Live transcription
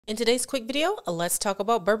In today's quick video, let's talk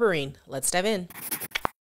about berberine. Let's dive in.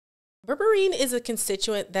 Berberine is a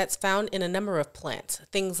constituent that's found in a number of plants,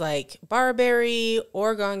 things like barberry,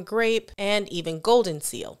 Oregon grape, and even golden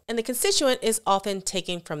seal. And the constituent is often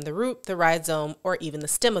taken from the root, the rhizome, or even the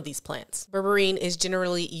stem of these plants. Berberine is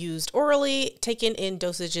generally used orally, taken in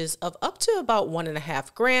dosages of up to about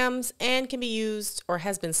 1.5 grams, and can be used, or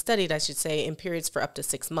has been studied, I should say, in periods for up to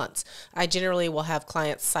 6 months. I generally will have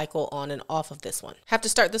clients cycle on and off of this one. Have to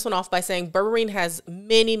start this one off by saying berberine has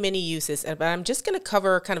many uses, but I'm just going to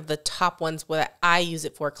cover kind of the top ones that I use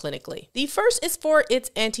it for clinically. The first is for its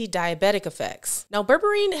anti-diabetic effects. Now,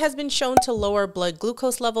 berberine has been shown to lower blood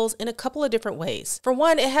glucose levels in a couple of different ways. For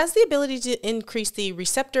one, it has the ability to increase the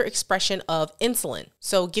receptor expression of insulin,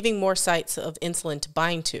 so giving more sites of insulin to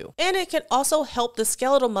bind to. And it can also help the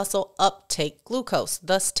skeletal muscle uptake glucose,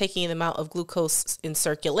 thus taking the amount of glucose in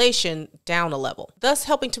circulation down a level, thus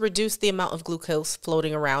helping to reduce the amount of glucose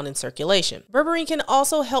floating around in circulation. Berberine can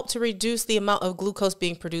also help to reduce the amount of glucose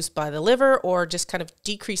being produced by the liver, or just kind of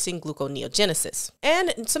decreasing gluconeogenesis.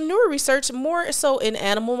 And some newer research, more so in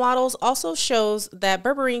animal models, also shows that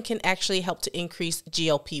berberine can actually help to increase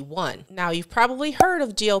GLP-1. Now, you've probably heard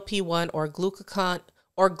of GLP-1 or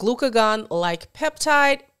glucagon-like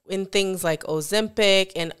peptide in things like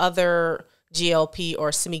Ozempic and other GLP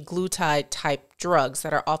or semaglutide type drugs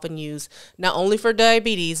that are often used not only for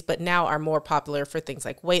diabetes, but now are more popular for things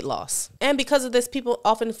like weight loss. And because of this, people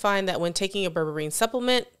often find that when taking a berberine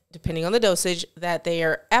supplement, depending on the dosage, that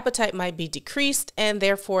their appetite might be decreased, and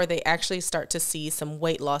therefore they actually start to see some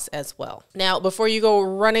weight loss as well. Now, before you go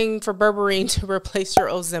running for berberine to replace your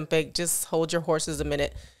Ozempic, just hold your horses a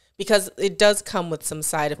minute, because it does come with some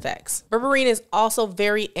side effects. Berberine is also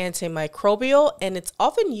very antimicrobial, and it's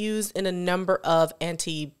often used in a number of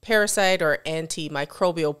anti-parasite or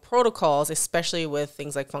antimicrobial protocols, especially with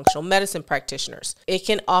things like functional medicine practitioners. It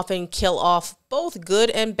can often kill off both good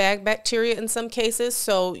and bad bacteria in some cases,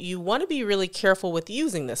 so you want to be really careful with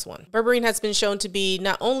using this one. Berberine has been shown to be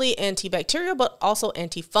not only antibacterial, but also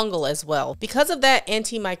antifungal as well. Because of that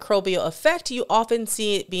antimicrobial effect, you often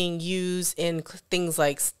see it being used in things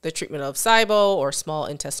like the treatment of SIBO or small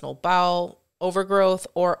intestinal bowel overgrowth,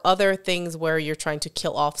 or other things where you're trying to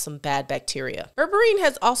kill off some bad bacteria. Berberine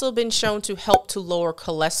has also been shown to help to lower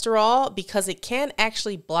cholesterol because it can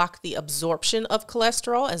actually block the absorption of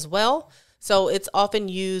cholesterol as well. So it's often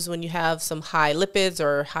used when you have some high lipids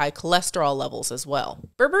or high cholesterol levels as well.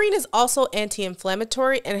 Berberine is also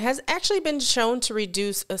anti-inflammatory and has actually been shown to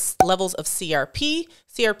reduce levels of CRP.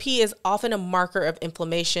 CRP is often a marker of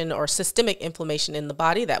inflammation or systemic inflammation in the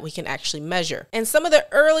body that we can actually measure. And some of the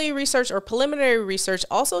early research or preliminary research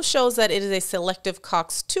also shows that it is a selective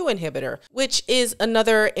COX-2 inhibitor, which is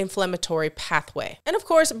another inflammatory pathway. And of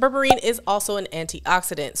course, berberine is also an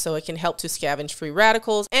antioxidant, so it can help to scavenge free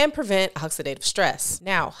radicals and prevent oxidative stress.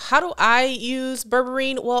 Now, how do I use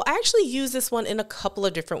berberine? Well, I actually use this one in a couple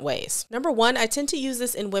of different ways. Number one, I tend to use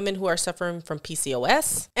this in women who are suffering from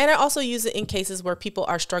PCOS, and I also use it in cases where people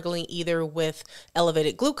are struggling either with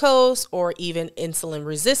elevated glucose or even insulin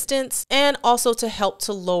resistance, and also to help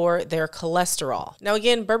to lower their cholesterol. Now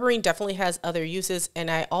again, berberine definitely has other uses, and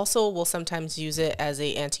I also will sometimes use it as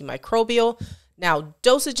an antimicrobial. Now,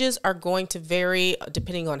 dosages are going to vary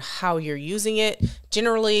depending on how you're using it.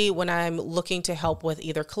 Generally, when I'm looking to help with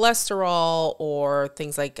either cholesterol or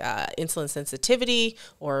things like insulin sensitivity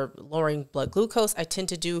or lowering blood glucose, I tend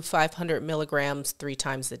to do 500 milligrams 3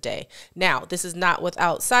 times a day. Now, this is not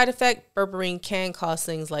without side effect. Berberine can cause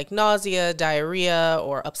things like nausea, diarrhea,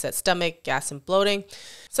 or upset stomach, gas and bloating.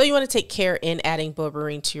 So you want to take care in adding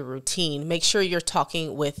berberine to your routine. Make sure you're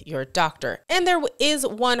talking with your doctor. And there is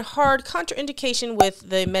one hard contraindication with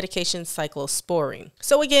the medication cyclosporine.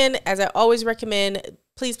 So again, as I always recommend,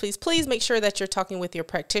 please make sure that you're talking with your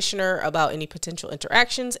practitioner about any potential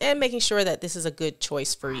interactions and making sure that this is a good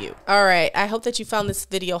choice for you. All right, I hope that you found this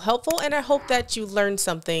video helpful, and I hope that you learned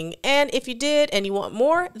something. And if you did and you want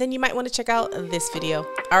more, then you might want to check out this video.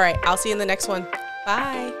 All right, I'll see you in the next one.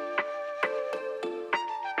 Bye.